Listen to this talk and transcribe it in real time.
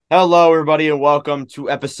Hello, everybody, and welcome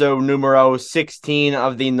to episode numero 16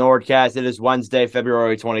 of the NordCast. It is Wednesday,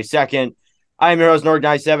 February 22nd. I am your host,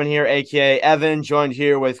 Nord97 here, a.k.a. Evan, joined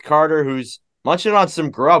here with Carter, who's munching on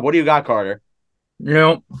some grub. What do you got, Carter?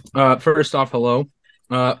 First off, hello.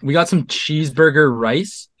 We got some cheeseburger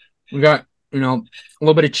rice. We got, a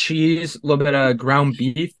little bit of cheese, a little bit of ground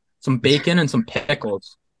beef, some bacon, and some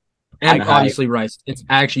pickles. And Iconic, obviously rice. It's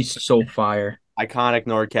actually so fire. iconic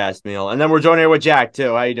NordCast meal. And then we're joined here with Jack,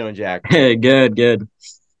 too. How you doing, Jack? Hey, good.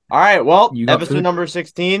 All right, well, You got episode food? number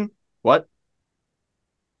 16. What?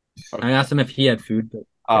 I asked him if he had food, but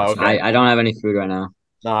Oh, yes, okay. I don't have any food right now.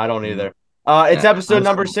 No, I don't Mm. either. It's Yeah, I episode was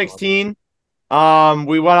number kind of bothered. 16.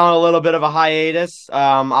 We went on a little bit of a hiatus.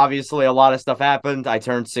 Obviously a lot of stuff happened. I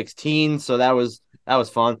turned 16, so that was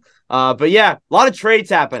fun. But yeah, a lot of trades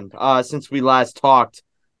happened since we last talked.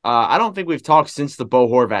 I don't think we've talked since the Bo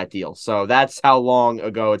Horvat deal. So that's how long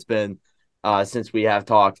ago it's been since we have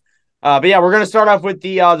talked. But yeah, we're gonna start off with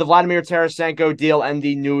the Vladimir Tarasenko deal and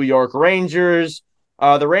the New York Rangers.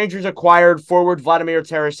 The Rangers acquired forward Vladimir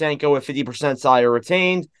Tarasenko with 50% salary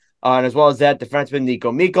retained, and as well as that, defenseman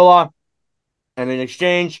Nico Mikkola. And in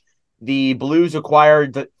exchange, the Blues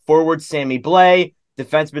acquired the forward Sammy Blais,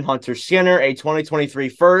 defenseman Hunter Skinner, a 2023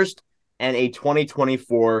 first, and a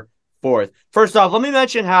 2024 fourth. First off, let me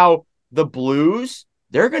mention how the Blues,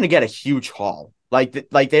 they're going to get a huge haul. Like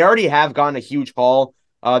they already have gotten a huge haul.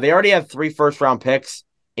 They already have 3 first-round picks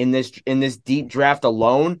in this deep draft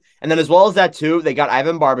alone. And then as well as that too, they got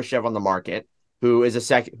Ivan Barbashev on the market,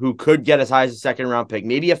 who could get as high as a second-round pick,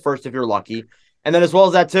 maybe a first if you're lucky. And then as well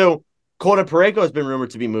as that too, Colton Parayko has been rumored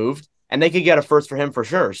to be moved, and they could get a first for him for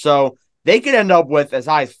sure. So they could end up with as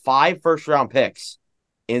high as 5 first-round picks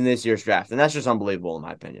in this year's draft, and that's just unbelievable in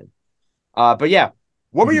my opinion. But yeah,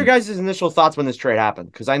 what were your Mhm. guys' initial thoughts when this trade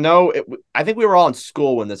happened? Because I think we were all in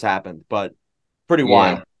school when this happened, but pretty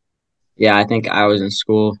wild. Yeah. Yeah, I think I was in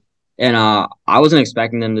school. And I wasn't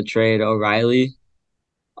expecting them to trade O'Reilly.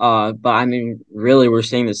 But I mean, really we're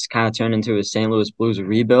seeing this kind of turn into a St. Louis Blues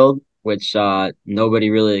rebuild, which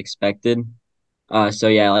nobody really expected. So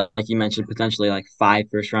yeah, like you mentioned, potentially like 5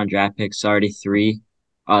 first round draft picks, already 3.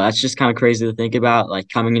 That's just kind of crazy to think about. Like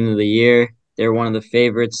coming into the year, they're one of the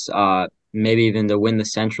favorites, maybe even to win the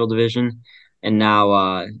Central Division, and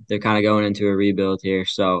now they're kind of going into a rebuild here.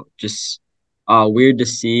 So just weird to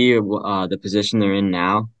see the position they're in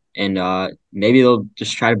now, and maybe they'll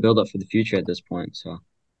just try to build up for the future at this point. So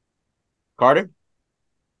Carter?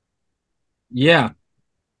 Yeah.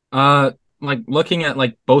 Like looking at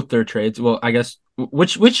like both their trades. Well, I guess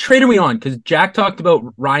which trade are we on? Because Jack talked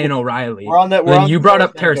about Ryan O'Reilly, We're then on you the brought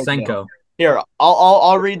up Tarasenko deal. Tarasenko. Here,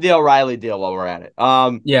 I'll read the O'Reilly deal while we're at it.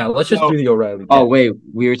 Yeah, let's just So do the O'Reilly oh deal. wait,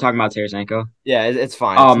 we were talking about Tarasenko. yeah, it's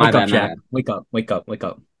fine. Oh, It's my Wake up, bad, my Jack. bad. Wake up. Wake up. Wake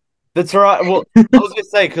up. Well, I was gonna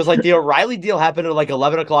say because like the O'Reilly deal happened at like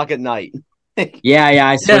 11 o'clock at night. Yeah, I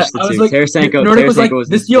Yeah, switched the I was two. like, Tarasenko, Nordic was Tarasenko like, was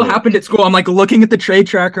in this deal school. happened at school. I'm like looking at the trade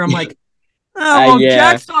tracker. I'm like, oh, well, Yeah,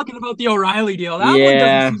 Jack's talking about the O'Reilly deal. That one doesn't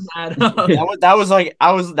yeah, seem to add up. That was like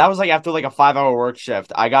after like a 5 hour work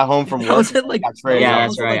shift. I got home from That work was and at like got that traded was yeah. up. That's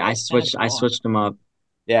almost at right. like I 10 switched. I o'clock. switched them up.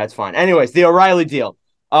 Yeah, it's fine. Anyways, the O'Reilly deal.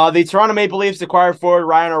 The Toronto Maple Leafs acquired forward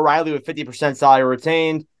Ryan O'Reilly with 50% salary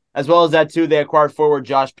retained, as well as that too. They acquired forward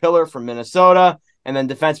Josh Pillar from Minnesota, and then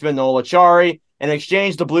defenseman Noel Acciari. In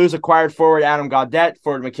exchange, the Blues acquired forward Adam Gaudette,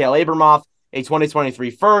 forward Mikhail Abramoff, a 2023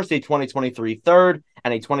 first, a 2023 third,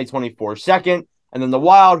 and a 2024 second. And then the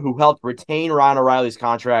Wild, who helped retain Ryan O'Reilly's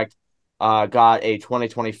contract, got a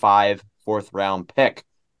 2025 fourth round pick.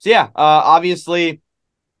 So yeah, obviously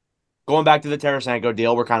going back to the Tarasenko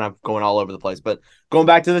deal, we're kind of going all over the place, but going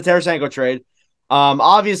back to the Tarasenko trade,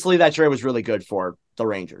 obviously that trade was really good for the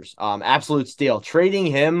Rangers. Absolute steal. Trading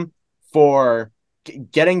him for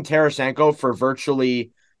getting Tarasenko for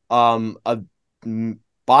virtually a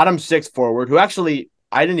bottom 6 forward who actually,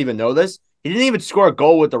 I didn't even know this. He didn't even score a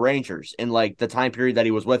goal with the Rangers in like the time period that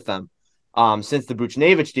he was with them since the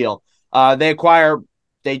Buchnevich deal. They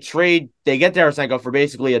get Tarasenko for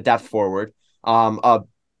basically a depth forward, a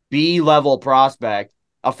B level prospect,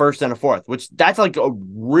 a first and a fourth, which that's like a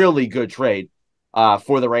really good trade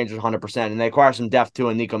for the Rangers 100%. And they acquire some depth too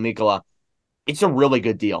in Nico Mikkola. It's a really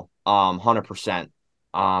good deal, 100%.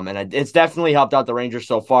 And it's definitely helped out the Rangers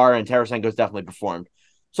so far, and Tarasenko's definitely performed.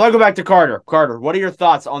 So I go back to Carter. Carter, what are your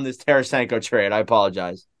thoughts on this Tarasenko trade? I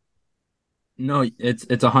apologize. No, it's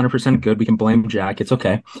 100% good. We can blame Jack. It's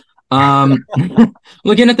okay. Um,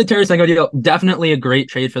 looking at the Tarasenko deal, definitely a great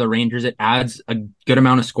trade for the Rangers. It adds a good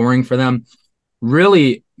amount of scoring for them.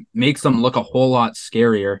 Really makes them look a whole lot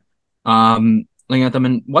scarier. Looking at them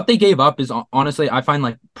and what they gave up is honestly, I find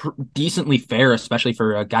like decently fair, especially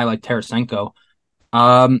for a guy like Tarasenko.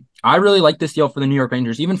 I really like this deal for the New York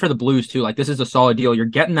Rangers, even for the Blues too. Like this is a solid deal. You're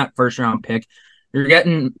getting that first round pick. You're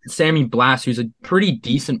getting Sammy Blast, who's a pretty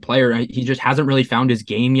decent player. He just hasn't really found his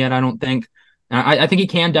game yet, I don't think. I think he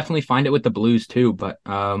can definitely find it with the Blues too. But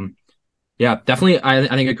yeah, definitely, I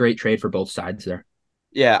think a great trade for both sides there.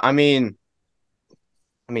 Yeah, I mean,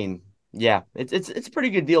 yeah, it's a pretty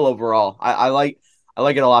good deal overall. I like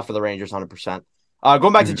it a lot for the Rangers, 100%.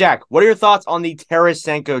 Going back to Jack, what are your thoughts on the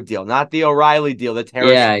Tarasenko deal, not the O'Reilly deal? The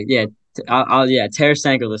Tarasenko. Yeah. Yeah,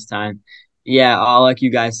 Tarasenko this time. Yeah, like you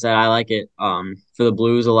guys said, I like it for the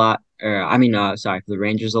Blues a lot. Or I mean, sorry, for the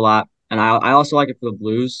Rangers a lot, and I also like it for the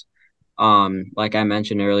Blues. Like I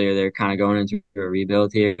mentioned earlier, they're kind of going into a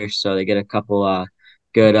rebuild here, so they get a couple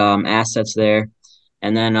good assets there.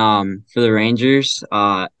 And then for the Rangers,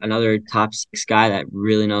 another top six guy that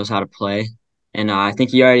really knows how to play, and I think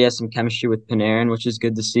he already has some chemistry with Panarin, which is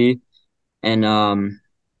good to see. And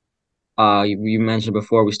you mentioned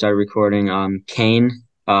before we started recording, Kane,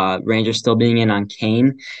 Rangers still being in on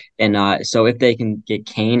Kane, and so if they can get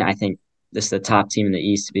Kane, I think this is the top team in the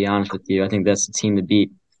East. To be honest with you, I think that's the team to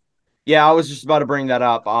beat. Yeah, I was just about to bring that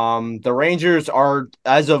up. The Rangers are,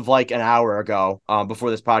 as of like an hour ago, before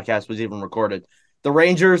this podcast was even recorded, the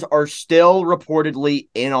Rangers are still reportedly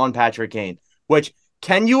in on Patrick Kane. Which,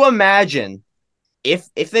 can you imagine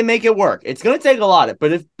if they make it work? It's going to take a lot,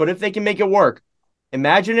 but if they can make it work,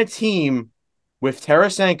 imagine a team with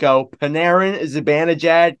Tarasenko, Panarin,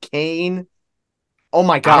 Zibanejad, Kane. Oh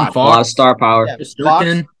my Adam God, A lot of Fox, star power. yeah, Fox.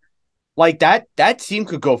 Sturkin. Like that team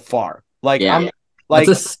could go far. Like Yeah. I'm like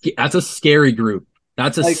That's a scary group.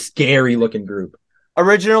 That's a like scary looking group.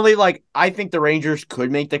 originally, like I think the Rangers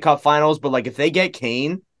could make the Cup Finals, but like if they get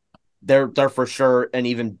Kane, they're for sure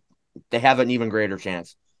they have an even greater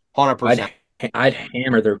chance, 100%. I'd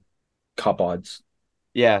hammer their cup odds.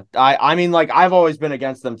 Yeah, I mean like I've always been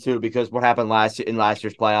against them too because what happened last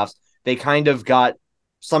year's playoffs, they kind of got,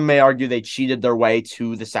 some may argue they cheated their way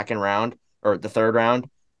to the second round or the third round,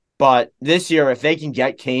 but this year if they can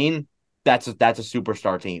get Kane, that's a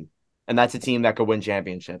superstar team, and that's a team that could win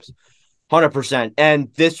championships. 100%.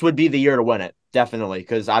 And this would be the year to win it, definitely,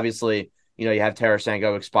 because obviously, you have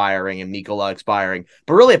Tarasenko expiring and Mikola expiring.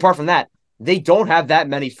 But really, apart from that, they don't have that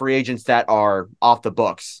many free agents that are off the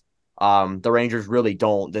books. The Rangers really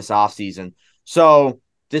don't this offseason. So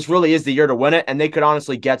this really is the year to win it, and they could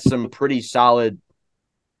honestly get some pretty solid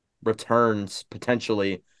returns,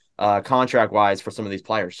 potentially, contract-wise, for some of these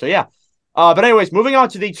players. So, yeah. But anyways, moving on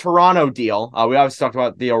to the Toronto deal. We obviously talked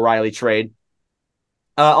about the O'Reilly trade.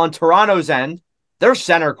 On Toronto's end, their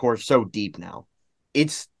center core is so deep now.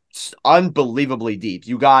 It's unbelievably deep.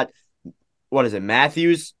 You got, what is it,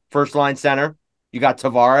 Matthews, first line center. You got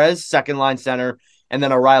Tavares, second line center, and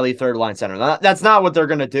then O'Reilly, third line center. That's not what they're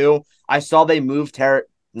going to do. I saw they moved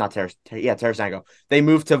Tarasenko. They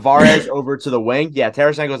moved Tavares over to the wing. Yeah,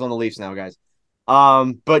 Tarasenko's on the Leafs now, guys.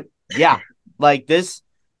 But yeah, like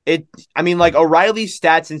like O'Reilly's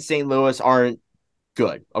stats in St. Louis aren't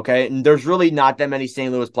good. Okay. And there's really not that many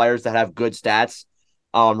St. Louis players that have good stats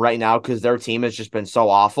right now because their team has just been so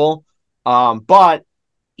awful. But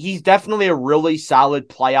he's definitely a really solid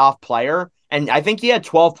playoff player. And I think he had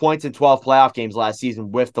 12 points in 12 playoff games last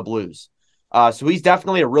season with the Blues. So he's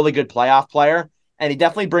definitely a really good playoff player. And he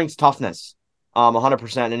definitely brings toughness,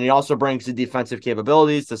 100%. And he also brings the defensive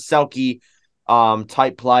capabilities, the Selke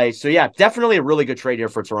type play. So yeah, definitely a really good trade here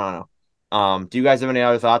for Toronto. Do you guys have any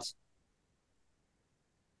other thoughts?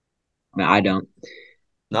 I don't.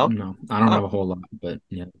 No? No, I don't have a whole lot, but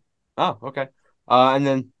yeah. Oh, okay. And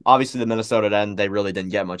then obviously the Minnesota end, they really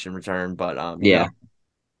didn't get much in return, but Yeah.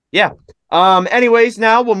 Yeah. Anyways,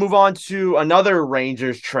 now we'll move on to another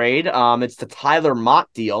Rangers trade. It's the Tyler Mott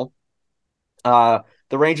deal. The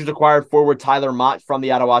Rangers acquired forward Tyler Mott from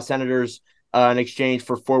the Ottawa Senators in exchange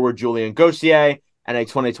for forward Julian Gauthier and a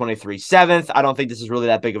 2023 seventh. I don't think this is really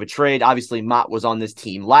that big of a trade. Obviously, Mott was on this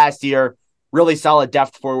team last year. Really solid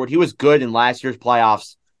depth forward. He was good in last year's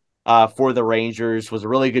playoffs for the Rangers. Was a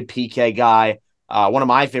really good PK guy. One of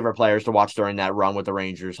my favorite players to watch during that run with the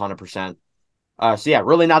Rangers, 100%. So yeah,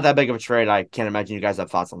 really not that big of a trade. I can't imagine you guys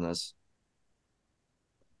have thoughts on this.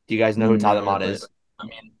 Do you guys know who Tyler Mott is? I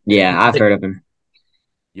mean, Yeah, I've heard of him.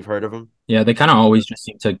 You've heard of him? yeah, they kind of always just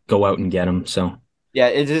seem to go out and get him. So Yeah,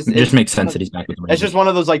 it just makes sense that he's back with the Rangers. It's just one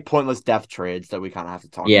of those like pointless depth trades that we kind of have to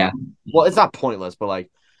talk Yeah. about. Well, it's not pointless, but like,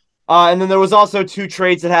 and then there was also two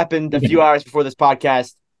trades that happened a few hours before this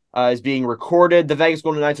podcast is being recorded. The Vegas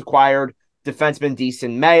Golden Knights acquired defenseman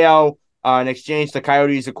Decent Mayo. In exchange, the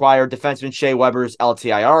Coyotes acquired defenseman Shea Weber's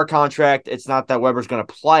LTIR contract. It's not that Weber's going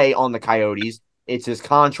to play on the Coyotes. It's his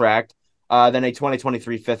contract. Then a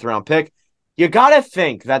 2023 fifth-round pick. You got to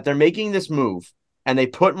think that they're making this move and they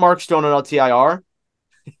put Mark Stone on LTIR,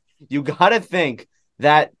 you got to think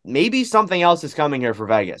that maybe something else is coming here for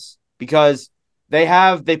Vegas because they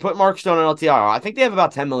put Mark Stone on LTIR. I think they have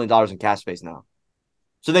about $10 million in cap space now.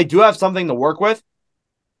 So they do have something to work with.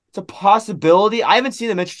 It's a possibility. I haven't seen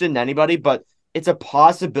them interested in anybody, but it's a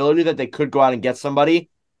possibility that they could go out and get somebody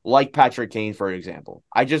like Patrick Kane, for example.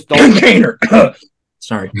 I just don't. Kaner.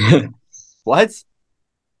 Sorry. What? It's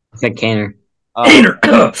like Kaner.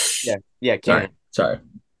 Kaner. Yeah, Kane. Sorry.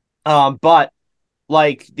 But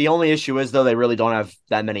like the only issue is though they really don't have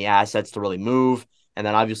that many assets to really move, and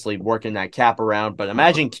then obviously working that cap around. But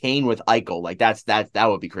imagine Kane with Eichel, like that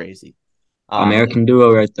would be crazy. American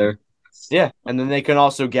duo right there. Yeah, and then they can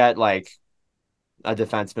also get like a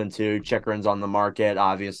defenseman too. Chikrin's on the market,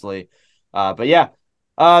 obviously. But yeah.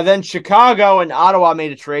 Then Chicago and Ottawa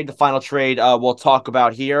made a trade. The final trade we'll talk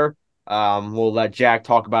about here. We'll let Jack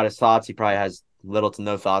talk about his thoughts. He probably has little to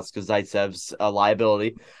no thoughts because Zaitsev's a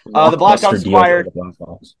liability. The Blackhawks acquired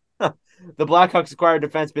the Blackhawks acquired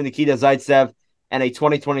defenseman Nikita Zaitsev and a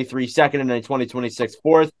 2023 second and a 2026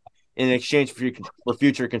 fourth in exchange for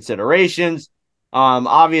future considerations.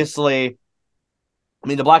 Obviously, I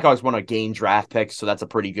mean the Blackhawks want to gain draft picks, so that's a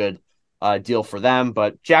pretty good deal for them.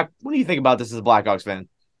 But Jack, what do you think about this as a Blackhawks fan?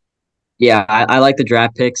 Yeah, I like the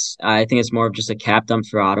draft picks. I think it's more of just a cap dump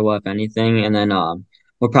for Ottawa, if anything. And then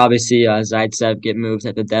we'll probably see Zaitsev get moved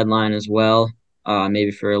at the deadline as well,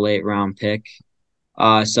 maybe for a late round pick.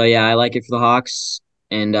 So yeah, I like it for the Hawks.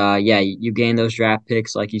 And yeah, you gain those draft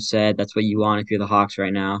picks, like you said. That's what you want if you're the Hawks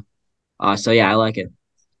right now. So yeah, I like it.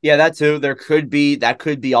 Yeah, that too. That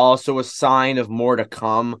could be also a sign of more to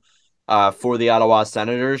come for the Ottawa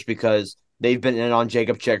Senators because they've been in on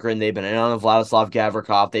Jacob Chikrin. They've been in on Vladislav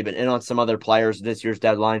Gavrikov. They've been in on some other players this year's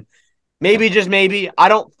deadline. Maybe, just maybe. I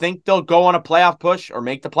don't think they'll go on a playoff push or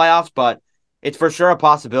make the playoffs, but it's for sure a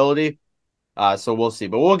possibility. So we'll see.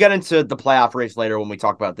 But we'll get into the playoff race later when we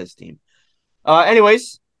talk about this team.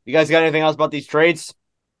 Anyways, you guys got anything else about these trades?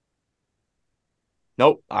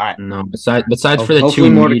 Nope. All right. No, besides for the Hopefully two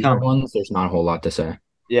more to major come. ones, there's not a whole lot to say.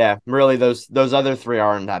 Yeah, really, those other three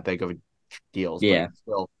aren't that big of deals. Yeah.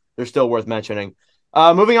 They're still worth mentioning.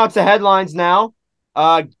 Moving on to headlines now.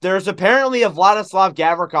 There's apparently a Vladislav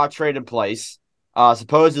Gavrikov trade in place.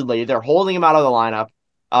 Supposedly, they're holding him out of the lineup.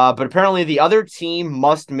 But apparently, the other team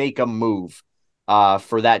must make a move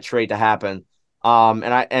for that trade to happen.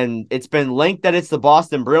 And it's been linked that it's the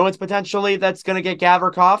Boston Bruins potentially that's going to get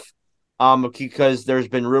Gavrikov. Because there's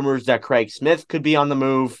been rumors that Craig Smith could be on the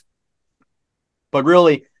move. But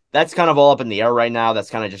really, that's kind of all up in the air right now. That's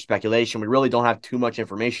kind of just speculation. We really don't have too much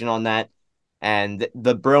information on that. And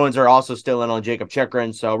the Bruins are also still in on Jacob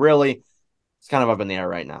Chikrin. So really, it's kind of up in the air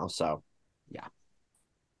right now. So, yeah.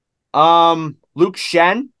 Luke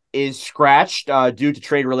Shen is scratched due to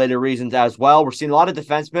trade-related reasons as well. We're seeing a lot of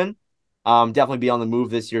defensemen definitely be on the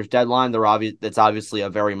move this year's deadline. That's obviously a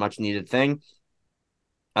very much needed thing.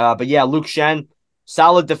 But yeah, Luke Shen,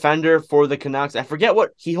 solid defender for the Canucks. I forget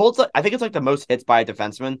what he holds. I think it's like the most hits by a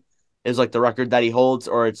defenseman is like the record that he holds,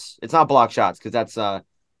 or it's not block shots because that's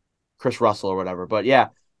Chris Russell or whatever. But yeah.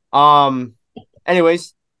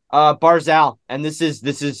 Anyways, Barzal, and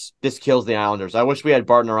this kills the Islanders. I wish we had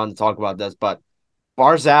Barton around to talk about this, but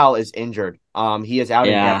Barzal is injured. He is out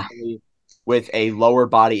indefinitely with a lower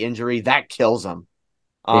body injury that kills him.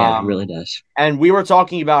 Yeah, it really does. And we were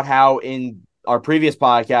talking about how in our previous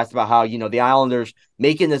podcast about how, the Islanders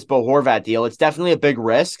making this Bo Horvat deal, it's definitely a big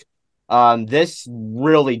risk. This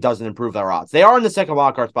really doesn't improve their odds. They are in the second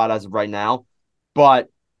wildcard spot as of right now, but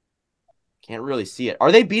can't really see it.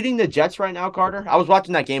 Are they beating the Jets right now, Carter? I was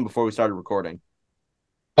watching that game before we started recording.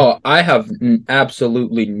 Oh, I have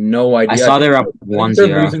absolutely no idea. I saw they were up 1-0.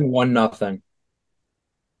 They're losing 1-0.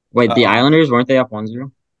 Wait, the Islanders, weren't they up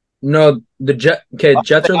 1-0? No, the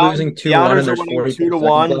Jets are losing 2-1 and there's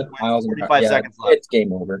 2-1 with 45 seconds left. It's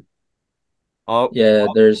game over. Oh, yeah,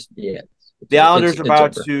 the Islanders are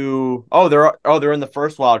about to. They're in the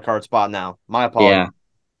first wild card spot now. My apologies. Yeah,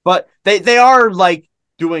 but they are like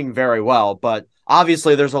doing very well. But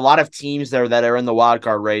obviously, there's a lot of teams there that are in the wild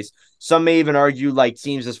card race. Some may even argue like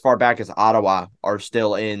teams as far back as Ottawa are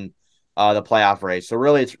still in the playoff race. So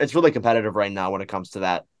really, it's really competitive right now when it comes to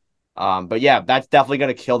that. But yeah, that's definitely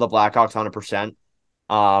going to kill the Blackhawks 100%.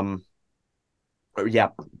 Yeah.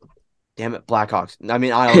 Damn it, Blackhawks. I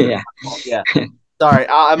mean, Islanders. Yeah. Sorry.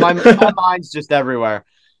 My mind's just everywhere.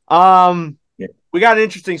 We got an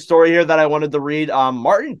interesting story here that I wanted to read.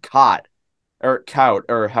 Martin Kaut,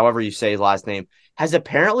 or however you say his last name, has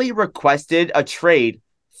apparently requested a trade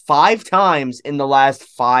 5 times in the last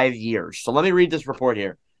 5 years. So let me read this report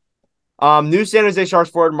here. New San Jose Sharks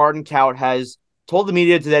forward Martin Kaut has told the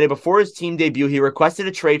media today before his team debut, he requested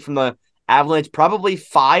a trade from the Avalanche probably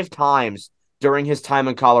 5 times during his time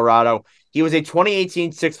in Colorado. He was a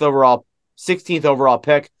 2018 16th overall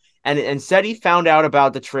pick, and said he found out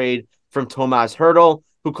about the trade from Tomas Hertl,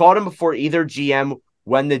 who called him before either GM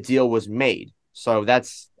when the deal was made. So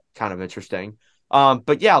that's kind of interesting.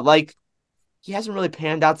 But yeah, like he hasn't really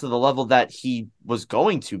panned out to the level that he was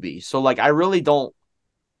going to be. So like I really don't.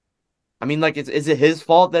 I mean, like, is it his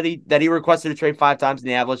fault that he requested a trade 5 times and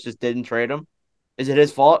the Avalanche just didn't trade him? Is it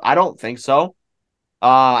his fault? I don't think so.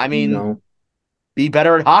 I mean, No. be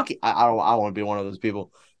better at hockey. I don't want to be one of those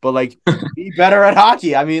people, but like, be better at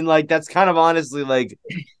hockey. I mean, like, that's kind of honestly like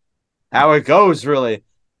how it goes, really.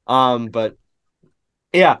 But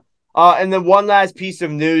yeah. And then one last piece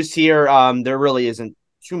of news here. There really isn't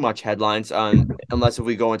too much headlines, unless if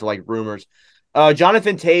we go into like rumors.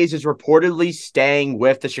 Jonathan Toews is reportedly staying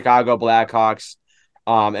with the Chicago Blackhawks,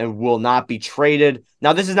 and will not be traded.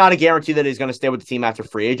 Now, this is not a guarantee that he's going to stay with the team after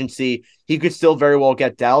free agency. He could still very well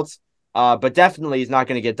get dealt, but definitely he's not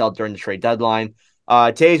going to get dealt during the trade deadline.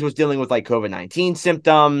 Toews was dealing with like COVID-19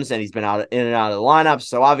 symptoms, and he's been out in and out of the lineup.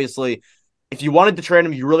 So obviously, if you wanted to trade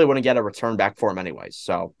him, you really wouldn't get a return back for him anyways.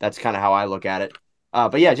 So that's kind of how I look at it.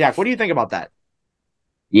 But yeah, Jack, what do you think about that?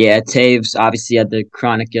 Yeah, Taves obviously had the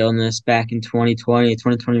chronic illness back in 2020,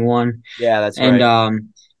 2021. Yeah, that's And right.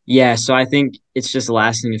 yeah, so I think it's just a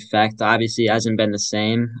lasting effect. Obviously, it hasn't been the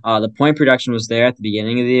same. The point production was there at the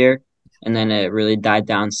beginning of the year, and then it really died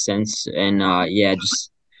down since. And yeah,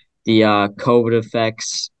 just the COVID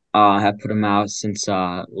effects have put him out since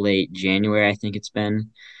late January, I think it's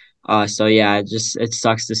been. So yeah, it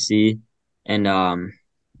sucks to see. And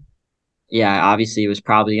yeah, obviously he was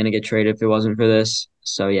probably gonna get traded if it wasn't for this.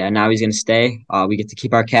 So yeah, now he's gonna stay. We get to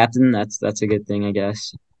keep our captain. That's a good thing, I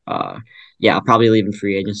guess. Yeah, I'll probably leave in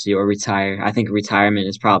free agency or retire. I think retirement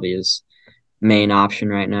is probably his main option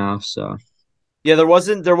right now. So Yeah, there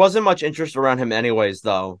wasn't much interest around him anyways,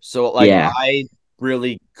 though. So like yeah, I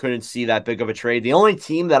really couldn't see that big of a trade. The only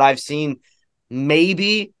team that I've seen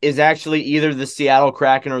maybe is actually either the Seattle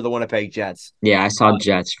Kraken or the Winnipeg Jets. yeah, I saw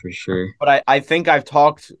Jets for sure. But I think I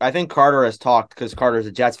think Carter has talked, because Carter's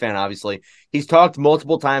a Jets fan, obviously. He's talked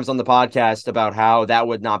multiple times on the podcast about how that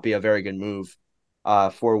would not be a very good move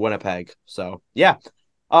for Winnipeg. So yeah.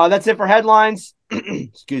 That's it for headlines.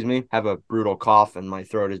 Excuse me. Have a brutal cough, and my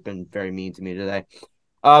throat has been very mean to me today.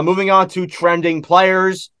 Moving on to trending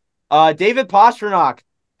players. David Pastrnak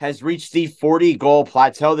has reached the 40-goal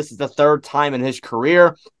plateau. This is the 3rd time in his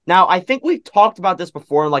career. Now, I think we've talked about this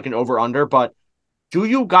before in like an over-under, but do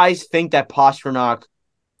you guys think that Pastrnak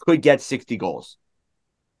could get 60 goals?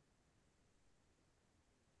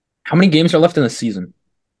 How many games are left in the season?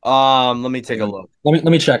 Let me take a look. Let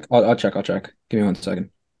me check. I'll check. Give me 1 second.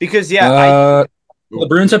 Because yeah, The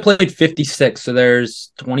Bruins have played 56, so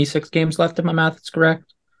there's 26 games left if my math is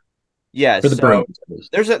correct. yeah, For the so Bruins,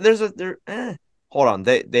 at least. hold on.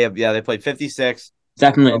 They played 56.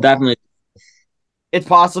 Definitely. It's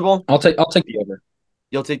possible. I'll take the over.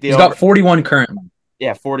 You'll take the He's over. got 41 currently.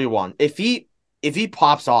 Yeah, 41. If he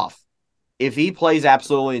pops off, if he plays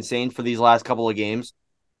absolutely insane for these last couple of games,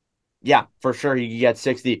 yeah, for sure he could get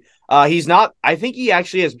 60. He's not. I think he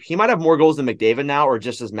actually has. He might have more goals than McDavid now, or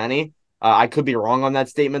just as many. I could be wrong on that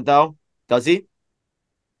statement, though. Does he?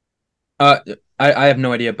 I have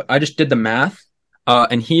no idea, but I just did the math.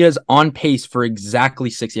 And he is on pace for exactly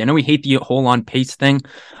 60. I know we hate the whole on pace thing,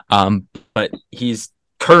 but he's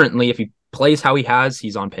currently, if he plays how he has,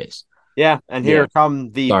 he's on pace. Yeah, and here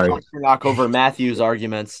come the Sorry. Pastrnak over Matthews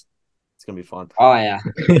arguments. It's gonna be fun. Oh yeah.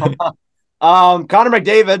 Connor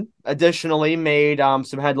McDavid additionally made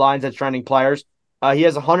some headlines as trending players. He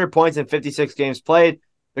has 100 points in 56 games played.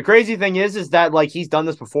 The crazy thing is that like he's done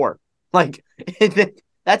this before. Like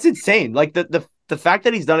that's insane. Like the fact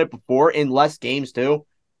that he's done it before in less games too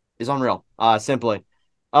is unreal. Simply.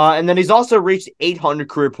 And then he's also reached 800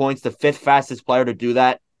 career points, the 5th fastest player to do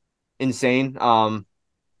that. Insane.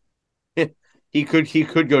 He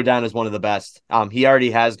could go down as one of the best. He already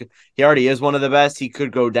is one of the best. He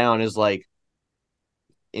could go down as like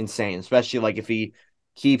insane, especially like if he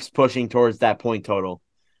keeps pushing towards that point total.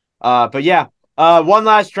 But yeah, one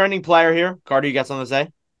last trending player here. Carter, you got something to say?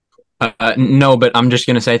 No, but I'm just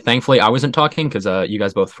gonna say, thankfully, I wasn't talking because you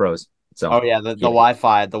guys both froze. So, Oh yeah, the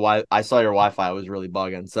Wi-Fi, I saw your Wi-Fi was really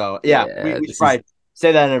bugging. So yeah, we should probably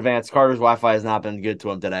say that in advance. Carter's Wi-Fi has not been good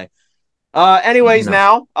to him today. Anyways,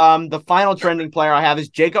 No. now, the final trending player I have is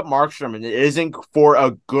Jacob Markstrom, and it isn't for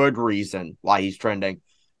a good reason why he's trending.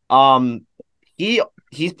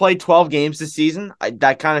 He's played 12 games this season.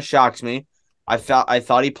 That kind of shocks me. I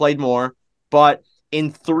thought he played more, but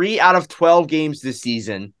in 3 out of 12 games this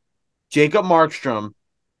season, Jacob Markstrom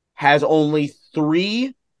has only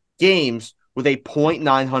 3 games with a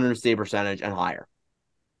 .900 save percentage and higher.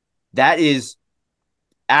 That is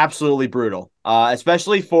absolutely brutal,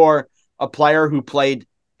 especially for a player who played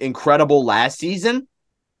incredible last season.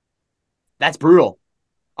 That's brutal.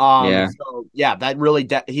 Yeah. So yeah, that really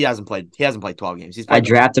he hasn't played 12 games. I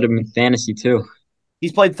drafted him in fantasy too.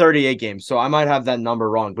 He's played 38 games, so I might have that number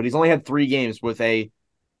wrong, but he's only had 3 games with a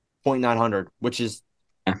 .900, which is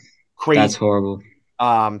Yeah, crazy. that's horrible.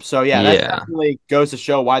 So yeah, that definitely goes to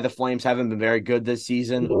show why the Flames haven't been very good this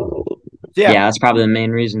season. Yeah, that's probably the main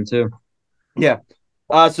reason too. Yeah.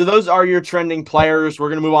 So those are your trending players. We're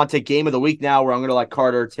gonna move on to game of the week now, where I'm gonna let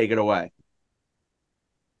Carter take it away.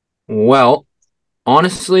 Well,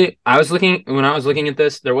 honestly, when I was looking at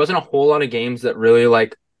this, there wasn't a whole lot of games that really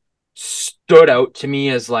like stood out to me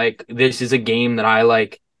as like this is a game that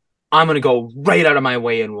I'm gonna go right out of my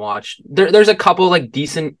way and watch. There's a couple like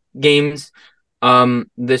decent games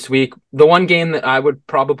this week. The one game that I would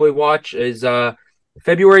probably watch is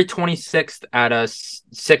February 26th at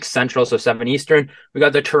 6 Central, so 7 Eastern. We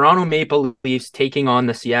got the Toronto Maple Leafs taking on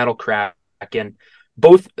the Seattle Kraken.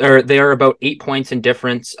 They are about 8 points in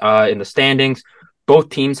difference in the standings. Both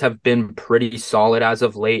teams have been pretty solid as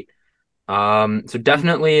of late. So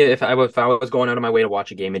definitely if I was going out of my way to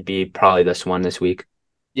watch a game, it'd be probably this one this week.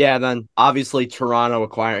 Yeah, then obviously Toronto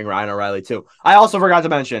acquiring Ryan O'Reilly too. I also forgot to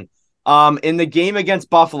mention, in the game against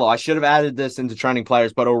Buffalo, I should have added this into trending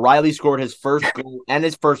players, but O'Reilly scored his first goal and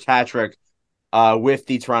his first hat trick with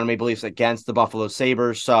the Toronto Maple Leafs against the Buffalo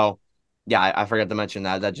Sabres. So yeah, I forgot to mention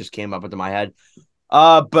that. That just came up into my head.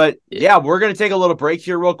 But yeah, we're gonna take a little break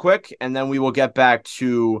here real quick, and then we will get back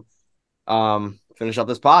to finish up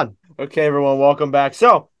this pod. Okay, everyone, welcome back.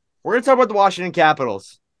 So we're gonna talk about the Washington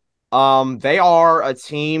Capitals. They are a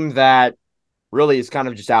team that really is kind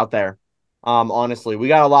of just out there. Honestly, we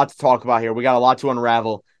got a lot to talk about here. We got a lot to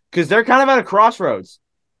unravel because they're kind of at a crossroads.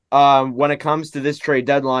 When it comes to this trade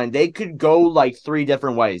deadline, they could go like 3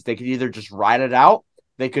 different ways. They could either just ride it out,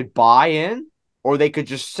 they could buy in, or they could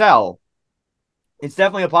just sell. It's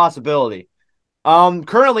definitely a possibility.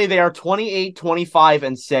 Currently they are 28, 25,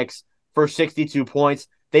 and 6 for 62 points.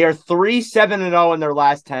 They are 3-7-0 in their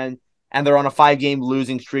last 10, and they're on a 5-game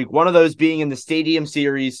losing streak. One of those being in the Stadium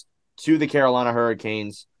Series to the Carolina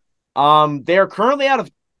Hurricanes. They are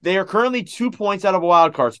currently 2 points out of a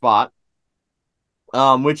wild card spot,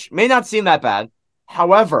 which may not seem that bad.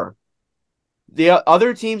 However, the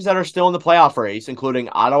other teams that are still in the playoff race, including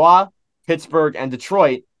Ottawa, Pittsburgh, and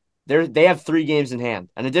Detroit, they have 3 games in hand.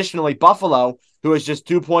 And additionally, Buffalo, who is just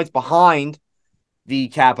 2 points behind the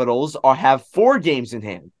Capitals, have 4 games in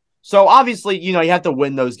hand. So obviously, you have to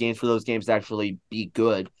win those games for those games to actually be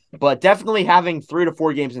good. But definitely having 3 to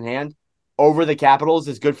 4 games in hand over the Capitals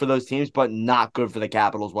is good for those teams, but not good for the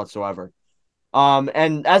Capitals whatsoever.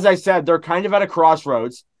 And as I said, they're kind of at a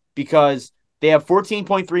crossroads because they have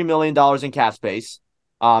 $14.3 million in cap space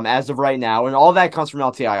as of right now, and all that comes from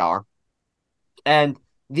LTIR. And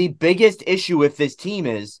the biggest issue with this team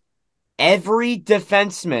is every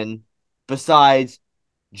defenseman besides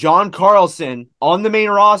John Carlson on the main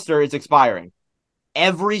roster is expiring.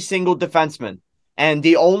 Every single defenseman. And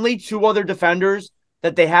the only 2 other defenders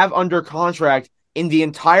that they have under contract in the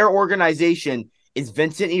entire organization is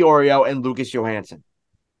Vincent Iorio and Lucas Johansson.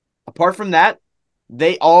 Apart from that,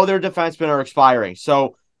 all their defensemen are expiring.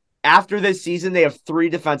 So after this season, they have 3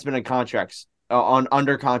 defensemen in contracts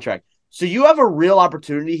under contract. So you have a real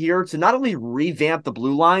opportunity here to not only revamp the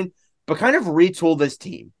blue line, but kind of retool this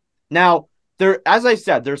team. Now, as I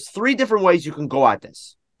said, there's 3 different ways you can go at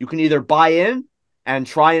this. You can either buy in and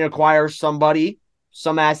try and acquire some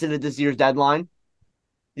asset at this year's deadline.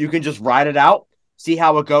 You can just ride it out, see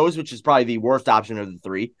how it goes, which is probably the worst option of the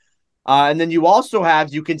 3. And then you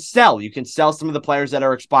can sell. You can sell some of the players that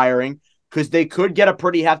are expiring because they could get a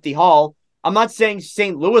pretty hefty haul. I'm not saying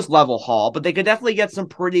St. Louis level haul, but they could definitely get some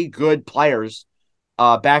pretty good players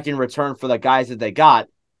back in return for the guys that they got.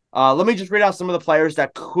 Let me just read out some of the players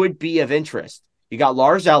that could be of interest. You got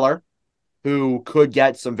Lars Eller, who could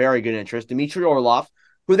get some very good interest. Dmitry Orlov,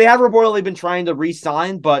 who they have reportedly been trying to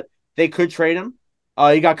re-sign, but they could trade him.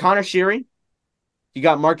 You got Connor Sheary. You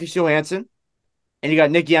got Marcus Johansson. And you got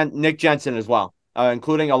Nick Jensen as well,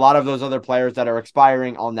 including a lot of those other players that are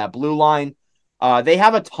expiring on that blue line. They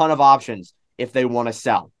have a ton of options if they want to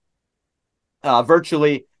sell.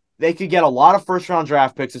 Virtually, they could get a lot of first-round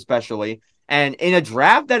draft picks, especially. And in a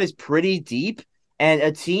draft that is pretty deep and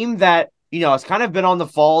a team that, has kind of been on the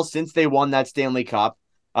fall since they won that Stanley Cup.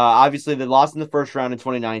 Obviously, they lost in the first round in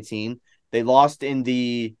 2019. They lost in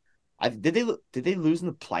the did they lose in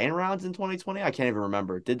the play-in rounds in 2020? I can't even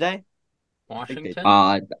remember. Did they? Washington?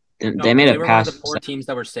 They made they it were one of the past. 4 teams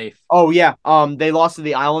that were safe. Oh yeah. They lost to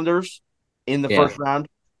the Islanders in the Yeah, first round,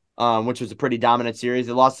 which was a pretty dominant series.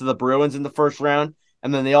 They lost to the Bruins in the first round,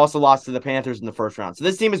 and then they also lost to the Panthers in the first round. So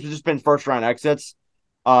this team has just been first round exits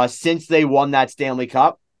since they won that Stanley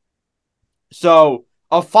Cup. So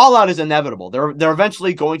a fallout is inevitable. They're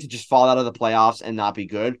eventually going to just fall out of the playoffs and not be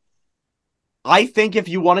good. I think if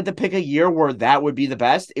you wanted to pick a year where that would be the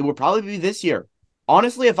best, it would probably be this year.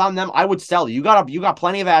 Honestly, if I'm them, I would sell. You got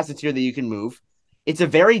plenty of assets here that you can move. It's a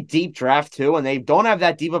very deep draft too, and they don't have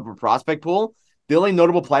that deep of a prospect pool. The only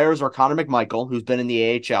notable players are Connor McMichael, who's been in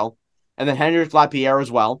the AHL, and then Henrik Lapierre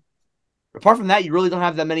as well. Apart from that, you really don't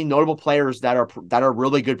have that many notable players that are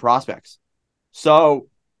really good prospects. So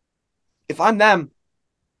if I'm them,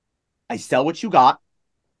 I sell what you got,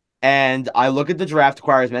 and I look at the draft,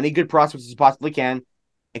 acquire as many good prospects as possibly can,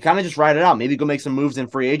 and kind of just ride it out. Maybe go make some moves in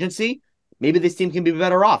free agency. Maybe this team can be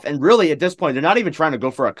better off. And really, at this point, they're not even trying to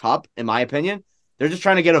go for a cup, in my opinion. They're just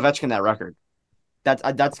trying to get Ovechkin that record.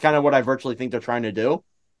 That's kind of what I virtually think they're trying to do.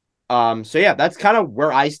 So yeah, that's kind of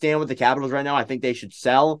where I stand with the Capitals right now. I think they should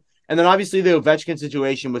sell. And then obviously the Ovechkin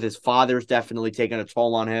situation with his father's definitely taking a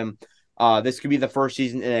toll on him. This could be the first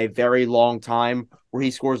season in a very long time where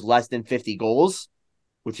he scores less than 50 goals,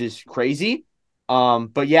 which is crazy.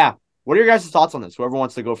 But yeah, what are your guys' thoughts on this? Whoever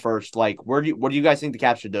wants to go first, like, what do you guys think the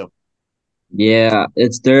Caps should do? yeah.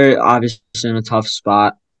 They're obviously in a tough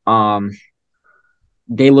spot.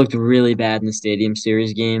 They looked really bad in the Stadium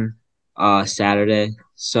Series game, Saturday.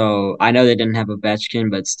 So I know they didn't have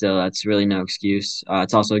Ovechkin, but still, that's really no excuse.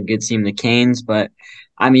 It's also a good team, the Canes, but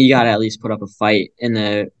I mean, you got to at least put up a fight in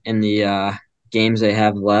the games they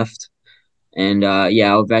have left. And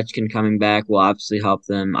yeah, Ovechkin coming back will obviously help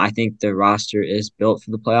them. I think the roster is built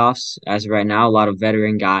for the playoffs as of right now. A lot of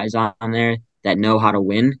veteran guys on there that know how to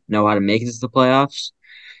win, know how to make it to the playoffs.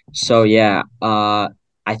 So yeah, I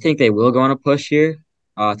think they will go on a push here.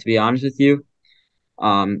 To be honest with you,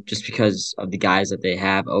 just because of the guys that they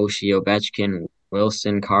have: Oshie, Ovechkin,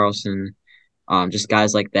 Wilson, Carlson, just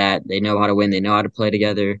guys like that. They know how to win. They know how to play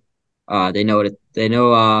together. They know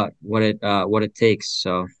what it takes.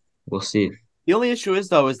 So we'll see. The only issue is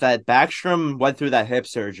though is that Backstrom went through that hip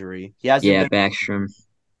surgery. He hasn't Yeah, been. Backstrom.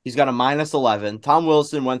 He's got a -11. Tom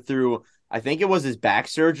Wilson went through, I think it was his back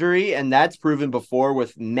surgery, and that's proven before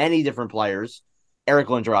with many different players. Eric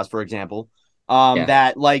Lindros, for example. Yeah,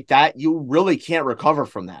 That like that you really can't recover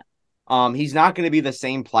from that. He's not going to be the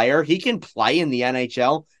same player. He can play in the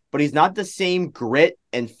NHL, but he's not the same grit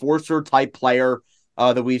enforcer type player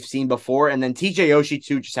that we've seen before. And then TJ Oshie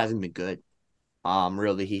too just hasn't been good.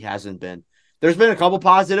 Really, he hasn't been. There's been a couple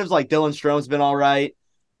positives, like Dylan Strome's been all right.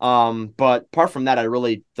 But apart from that,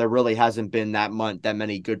 there really hasn't been that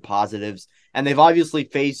many good positives. And they've obviously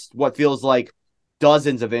faced what feels like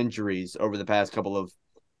dozens of injuries over the past couple of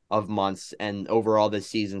months and overall this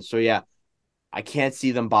season. So yeah, I can't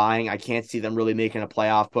see them buying. I can't see them really making a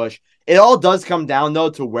playoff push. It all does come down though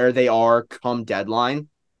to where they are come deadline.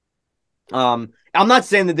 I'm not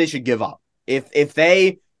saying that they should give up. If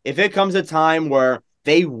it comes a time where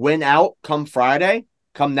they win out come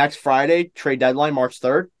next Friday, trade deadline, March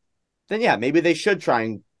 3rd, then yeah, maybe they should try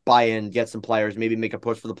and buy in, get some players, maybe make a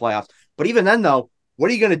push for the playoffs. But even then though,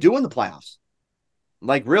 what are you going to do in the playoffs?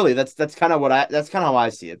 Like really, that's kind of how I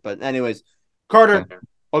see it. But anyways, Carter, okay.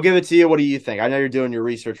 I'll give it to you. What do you think? I know you're doing your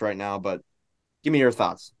research right now, but give me your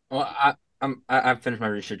thoughts. Well, I've finished my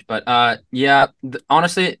research, but yeah,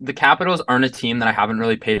 honestly, the Capitals aren't a team that I haven't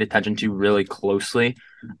really paid attention to really closely.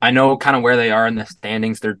 I know kind of where they are in the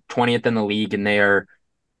standings. They're 20th in the league, and they are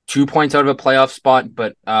 2 points out of a playoff spot.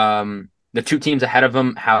 But the 2 teams ahead of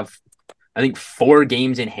them have, I think, 4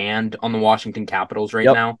 games in hand on the Washington Capitals right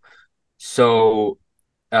Yep. now. So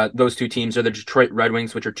those 2 teams are the Detroit Red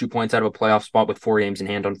Wings, which are 2 points out of a playoff spot with 4 games in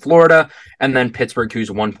hand on Florida, and then Pittsburgh, who's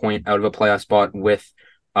 1 point out of a playoff spot with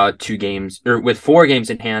 2 games or with 4 games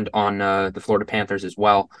in hand on the Florida Panthers as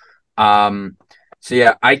well. So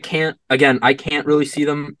yeah, I can't really see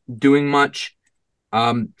them doing much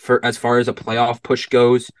for as far as a playoff push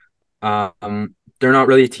goes. They're not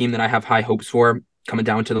really a team that I have high hopes for coming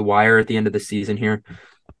down to the wire at the end of the season here.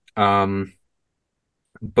 But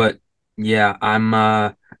yeah, I'm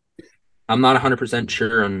not 100%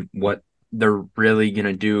 sure on what they're really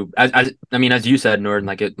gonna do. As I mean, as you said, Nord,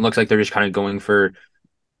 like it looks like they're just kind of going for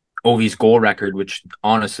Ovi's goal record, which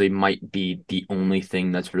honestly might be the only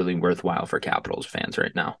thing that's really worthwhile for Capitals fans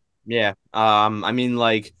right now. Yeah. I mean,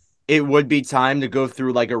 like it would be time to go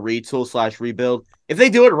through like a retool / rebuild if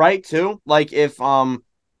they do it right too. Like if Ted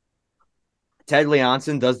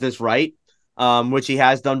Leonson does this right, which he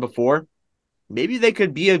has done before, maybe they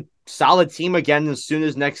could be a solid team again as soon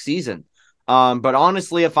as next season. But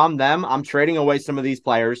honestly, if I'm them, I'm trading away some of these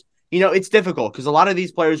players. It's difficult because a lot of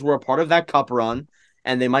these players were a part of that cup run,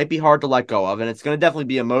 and they might be hard to let go of, and it's going to definitely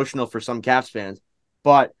be emotional for some Caps fans.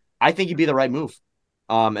 But I think it'd be the right move.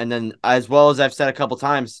 And then as well as I've said a couple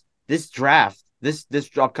times, this draft, this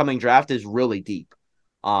upcoming draft is really deep.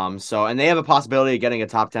 And they have a possibility of getting a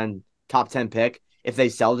top 10 pick if they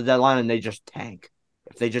sell the deadline and they just tank.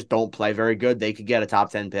 If they just don't play very good, they could get a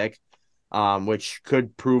top 10 pick, which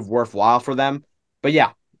could prove worthwhile for them. But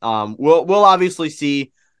yeah, we'll obviously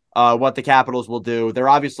see what the Capitals will do. They're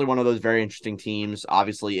obviously one of those very interesting teams.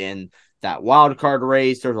 Obviously, in that wild card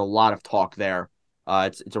race, there's a lot of talk there.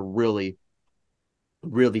 It's a really,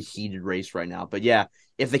 really heated race right now. But yeah,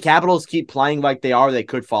 if the Capitals keep playing like they are, they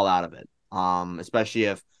could fall out of it. Especially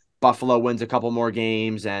if Buffalo wins a couple more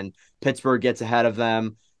games and Pittsburgh gets ahead of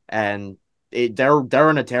them, and they're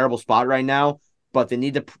in a terrible spot right now. But they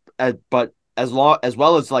need to, but as well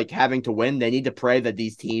as like having to win, they need to pray that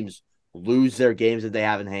these teams lose their games that they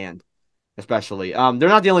have in hand. Especially, they're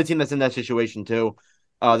not the only team that's in that situation too.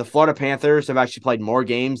 The Florida Panthers have actually played more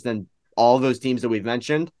games than all those teams that we've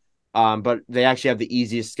mentioned, but they actually have the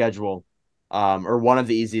easiest schedule, or one of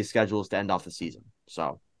the easiest schedules to end off the season.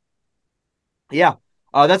 So, yeah,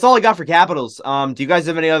 that's all I got for Capitals. Do you guys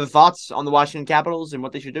have any other thoughts on the Washington Capitals and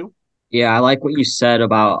what they should do? Yeah, I like what you said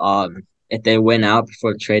about if they win out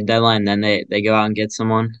before the trade deadline, then they go out and get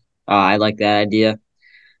someone. I like that idea.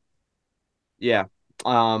 Yeah.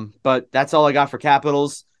 But that's all I got for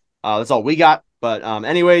Capitals. That's all we got. But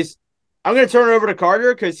anyways, I'm gonna turn it over to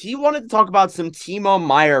Carter because he wanted to talk about some Timo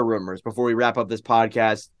Meyer rumors before we wrap up this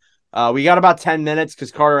podcast. We got about 10 minutes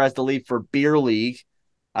because Carter has to leave for beer league.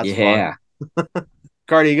 That's Yeah. fun.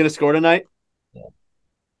 Carter, you gonna score tonight?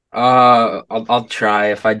 I'll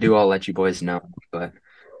try. If I do, I'll let you boys know. But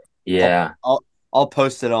yeah. I'll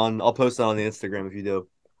post it on the Instagram if you do.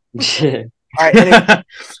 Yeah. All right, anyway.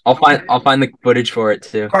 I'll find the footage for it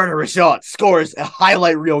too. Carter Rashad scores a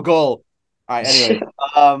highlight reel goal. All right, anyway.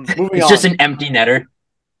 Moving It's on. just an empty netter.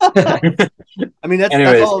 I mean,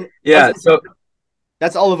 Anyways,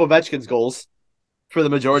 that's all of Ovechkin's goals for the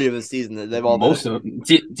majority of the season. That they've all most of them.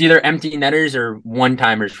 It's either empty netters or one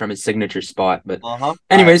timers from his signature spot. But Right.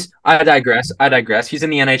 anyways, I digress. He's in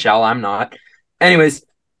the NHL. I'm not. Anyways,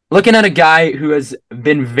 looking at a guy who has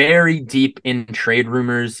been very deep in trade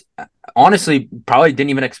rumors. Honestly, probably didn't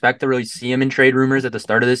even expect to really see him in trade rumors at the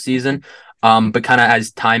start of this season. But kind of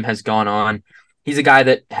as time has gone on, he's a guy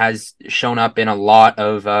that has shown up in a lot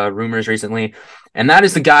of rumors recently. And that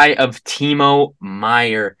is the guy of Timo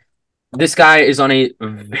Meyer. This guy is on a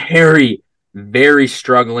very, very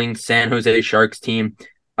struggling San Jose Sharks team.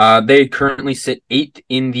 They currently sit 8th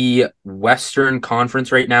in the Western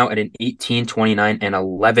Conference right now at an 18, 29, and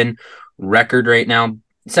 11 record right now.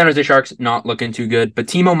 San Jose Sharks not looking too good, but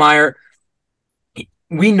Timo Meyer,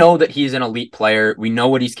 we know that he's an elite player. We know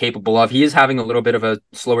what he's capable of. He is having a little bit of a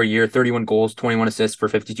slower year, 31 goals, 21 assists for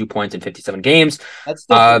 52 points in 57 games. That's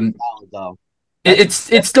still solid, though.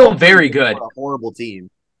 It's still very good. A horrible team.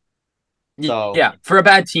 So yeah, for a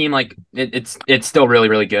bad team, like it's still really,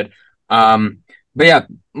 really good. But yeah,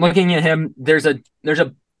 looking at him, there's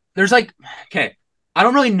like, okay, I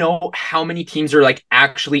don't really know how many teams are like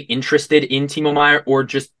actually interested in Timo Meyer or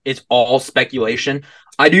just it's all speculation.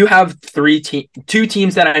 I do have two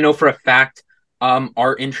teams that I know for a fact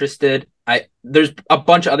are interested. There's a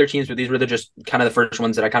bunch of other teams, but these were just kind of the first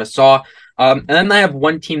ones that I kind of saw. And then I have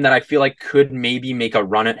one team that I feel like could maybe make a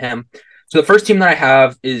run at him. So the first team that I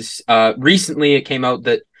have is recently it came out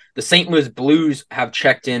that the St. Louis Blues have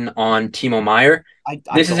checked in on Timo Meyer.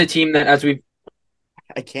 This is a team that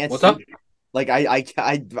I can't What's see up? Like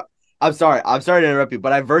I'm sorry to interrupt you,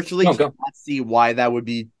 but I virtually cannot see why that would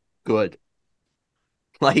be good.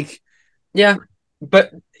 Like, yeah,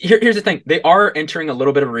 but here's the thing: they are entering a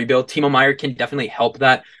little bit of a rebuild. Timo Meyer can definitely help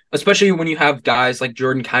that, especially when you have guys like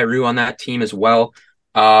Jordan Kyrou on that team as well.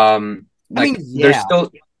 They're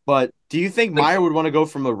still. But do you think Meyer would want to go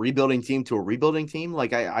from a rebuilding team to a rebuilding team?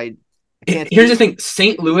 Like, I can't. Here's the thing: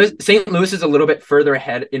 St. Louis is a little bit further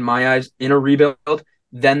ahead in my eyes in a rebuild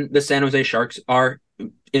than the San Jose Sharks are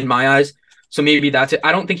in my eyes. So maybe that's it.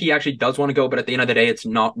 I don't think he actually does want to go, but at the end of the day, it's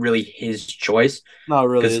not really his choice. No, it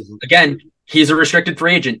really isn't. Again, he's a restricted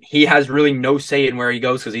free agent. He has really no say in where he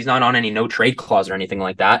goes because he's not on any no trade clause or anything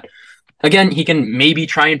like that. Again, he can maybe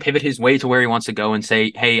try and pivot his way to where he wants to go and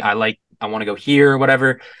say, hey, I want to go here or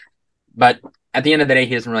whatever. But at the end of the day,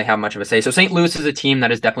 he doesn't really have much of a say. So St. Louis is a team that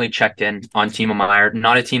has definitely checked in on Timo Meyer.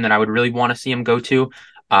 Not a team that I would really want to see him go to,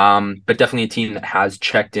 but definitely a team that has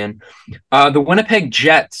checked in. The Winnipeg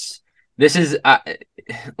Jets. This is,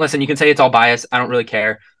 listen, you can say it's all biased. I don't really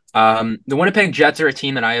care. The Winnipeg Jets are a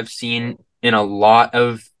team that I have seen in a lot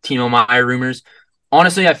of Timo Meier rumors.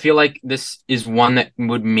 Honestly, I feel like this is one that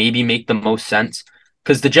would maybe make the most sense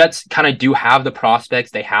because the Jets kind of do have the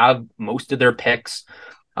prospects. They have most of their picks.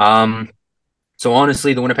 So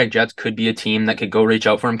honestly, the Winnipeg Jets could be a team that could go reach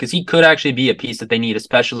out for him because he could actually be a piece that they need,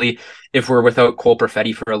 especially if we're without Cole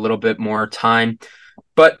Perfetti for a little bit more time.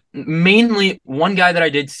 But mainly, one guy that I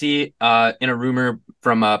did see in a rumor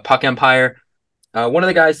from Puck Empire, one of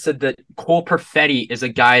the guys said that Cole Perfetti is a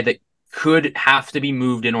guy that could have to be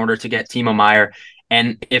moved in order to get Timo Meier.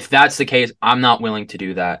 And if that's the case, I'm not willing to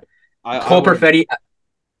do that. Cole Perfetti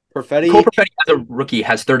as a rookie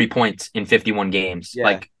has 30 points in 51 games. Yeah.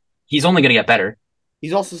 Like, he's only going to get better.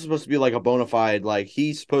 He's also supposed to be like a bona fide, like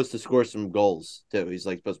he's supposed to score some goals too. He's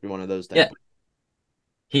like supposed to be one of those things. Yeah.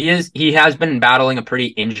 He has been battling a pretty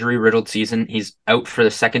injury-riddled season. He's out for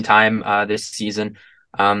the second time this season.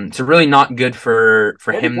 So really not good for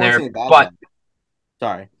him there. But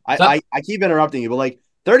sorry, I keep interrupting you, but like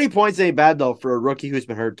 30 points ain't bad though for a rookie who's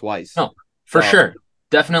been hurt twice. No, for sure.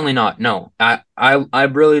 Definitely not. No. I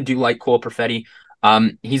really do like Cole Perfetti.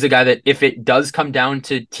 He's a guy that if it does come down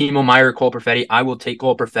to Timo Meier or Cole Perfetti, I will take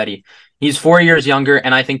Cole Perfetti. He's 4 years younger,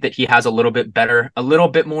 and I think that he has a little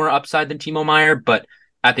bit more upside than Timo Meier, but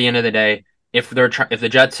at the end of the day, if the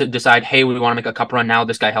Jets decide, hey, we want to make a cup run now,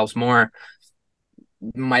 this guy helps more,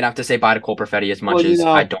 might have to say bye to Cole Perfetti as much as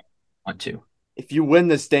I don't want to. If you win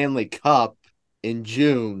the Stanley Cup in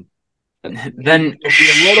June, then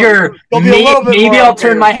sure, maybe I'll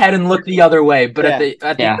turn my head and look the other way. But at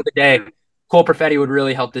the end of the day, Cole Perfetti would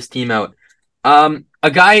really help this team out.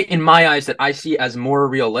 A guy in my eyes that I see as more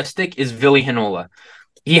realistic is Ville Heinola.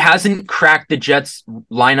 He hasn't cracked the Jets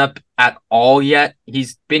lineup at all yet.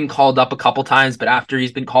 He's been called up a couple times, but after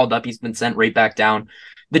he's been called up, he's been sent right back down.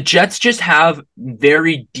 The Jets just have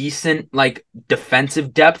very decent like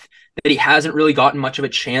defensive depth that he hasn't really gotten much of a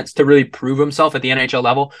chance to really prove himself at the NHL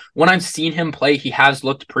level. When I've seen him play, he has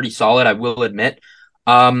looked pretty solid, I will admit.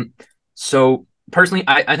 So personally,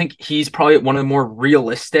 I think he's probably one of the more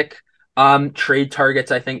realistic trade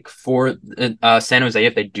targets, I think, for San Jose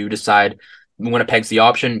if they do decide Winnipeg's the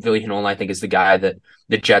option. Ville Heinola, I think, is the guy that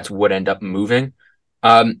the Jets would end up moving.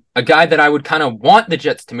 A guy that I would kind of want the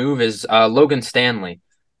Jets to move is Logan Stanley.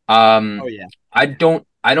 I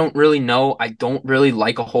don't really know. I don't really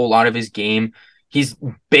like a whole lot of his game. He's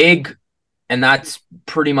big, and that's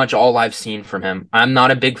pretty much all I've seen from him. I'm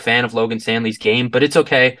not a big fan of Logan Stanley's game, but it's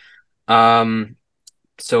okay.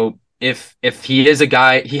 So if he is a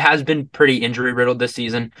guy, he has been pretty injury riddled this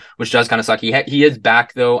season, which does kind of suck. He is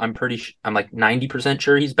back though. I'm like 90%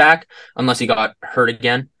 sure he's back, unless he got hurt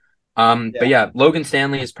again. But yeah, Logan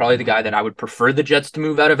Stanley is probably the guy that I would prefer the Jets to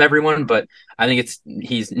move out of everyone, but I think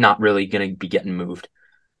he's not really going to be getting moved.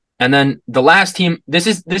 And then the last team, this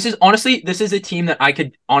is a team that I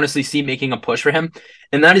could honestly see making a push for him,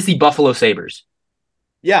 and that is the Buffalo Sabres.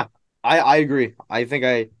 Yeah, I agree. I think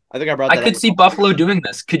I brought that I could up. see Buffalo doing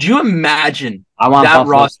this. Could you imagine that Buffalo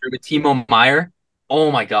roster with Timo Meier?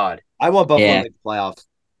 Oh my God. I want Buffalo to make the playoffs.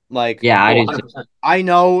 I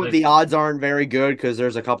know the odds aren't very good because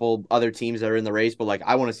there's a couple other teams that are in the race, but like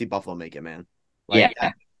I want to see Buffalo make it, man.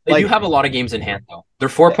 They do have a lot of games in hand though. They're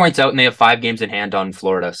 4 points out and they have 5 games in hand on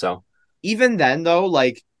Florida. So even then though,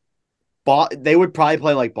 like they would probably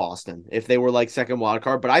play like Boston if they were like second wild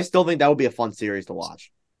card, but I still think that would be a fun series to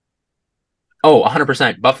watch. Oh,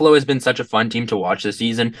 100%. Buffalo has been such a fun team to watch this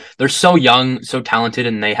season. They're so young, so talented,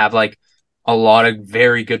 and they have like a lot of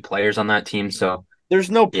very good players on that team. So there's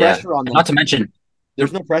no pressure on them. Not to mention,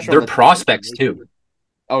 there's no pressure. They're prospects too.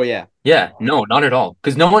 Oh yeah. Yeah, no, not at all.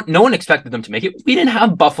 Because no one expected them to make it. We didn't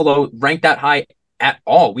have Buffalo ranked that high at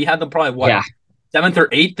all. We had them probably 7th or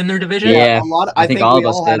 8th in their division. Yeah, I think all of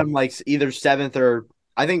us had them like either 7th or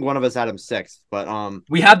I think one of us had them 6th. But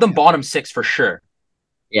we had them bottom 6 for sure.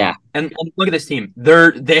 Yeah, and look at this team.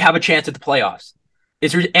 They have a chance at the playoffs.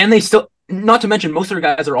 And they still, not to mention, most of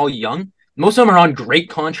their guys are all young. Most of them are on great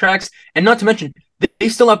contracts, and not to mention, they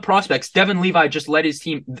still have prospects. Devin Levi just led his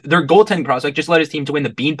team. Their goaltending prospect just led his team to win the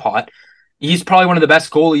Beanpot. He's probably one of the best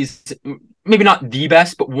goalies, maybe not the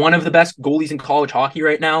best, but one of the best goalies in college hockey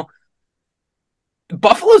right now.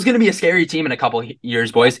 Buffalo's going to be a scary team in a couple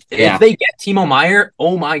years, boys. Yeah. If they get Timo Meier,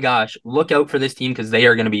 oh my gosh, look out for this team because they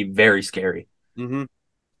are going to be very scary.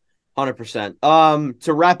 100%.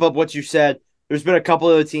 To wrap up what you said, there's been a couple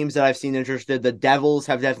of the teams that I've seen interested. The Devils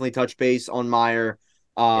have definitely touched base on Meier,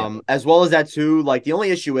 as well as that too. Like the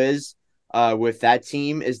only issue is with that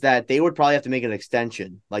team is that they would probably have to make an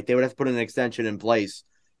extension. Like they would have to put an extension in place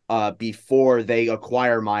before they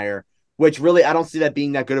acquire Meier, which really I don't see that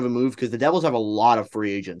being that good of a move because the Devils have a lot of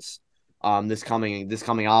free agents this coming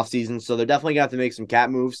offseason. So they're definitely gonna have to make some cap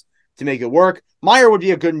moves. to make it work. Meyer would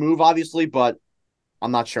be a good move, obviously, but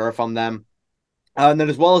I'm not sure if I'm them. And then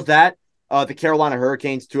as well as that, the Carolina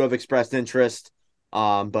Hurricanes too have expressed interest.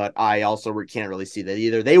 But I also can't really see that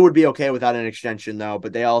either. They would be okay without an extension though,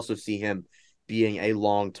 but they also see him being a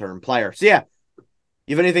long-term player. So yeah,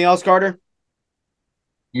 you have anything else, Carter?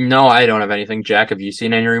 No, I don't have anything. Jack, have you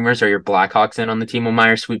seen any rumors? Are your Blackhawks in on the Timo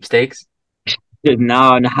Meyer sweepstakes?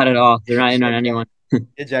 No, not at all. They're not in on anyone.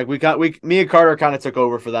 Yeah, Jack, me and Carter kind of took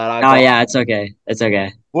over for that. Oh yeah, it's okay. It's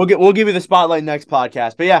okay. We'll give you the spotlight next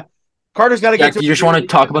podcast. But yeah, Carter's got to get Jack, to. you just want to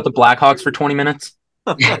talk about the Blackhawks for 20 minutes?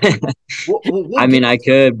 I mean, I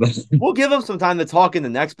could, but we'll give him some time to talk in the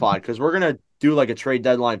next pod because we're gonna do like a trade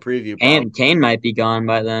deadline preview. Kane might be gone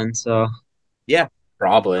by then. So yeah,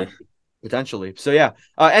 probably potentially. So yeah.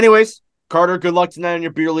 Anyways, Carter, good luck tonight in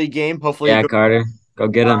your beer league game. Hopefully, yeah, Carter, go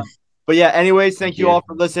get him. But yeah, anyways, thank you you. all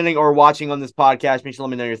for listening or watching on this podcast. Make sure to let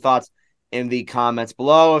me know your thoughts in the comments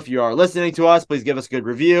below. If you are listening to us, please give us a good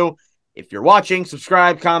review. If you're watching,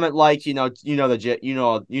 subscribe, comment, like. You know the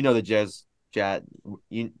jizz, Chad.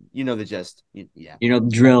 You know the gist. Yeah, you know the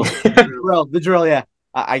drill. the drill. Yeah,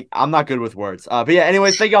 I'm not good with words. But yeah,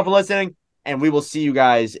 anyways, thank you all for listening, and we will see you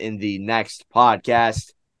guys in the next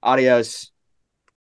podcast. Adios.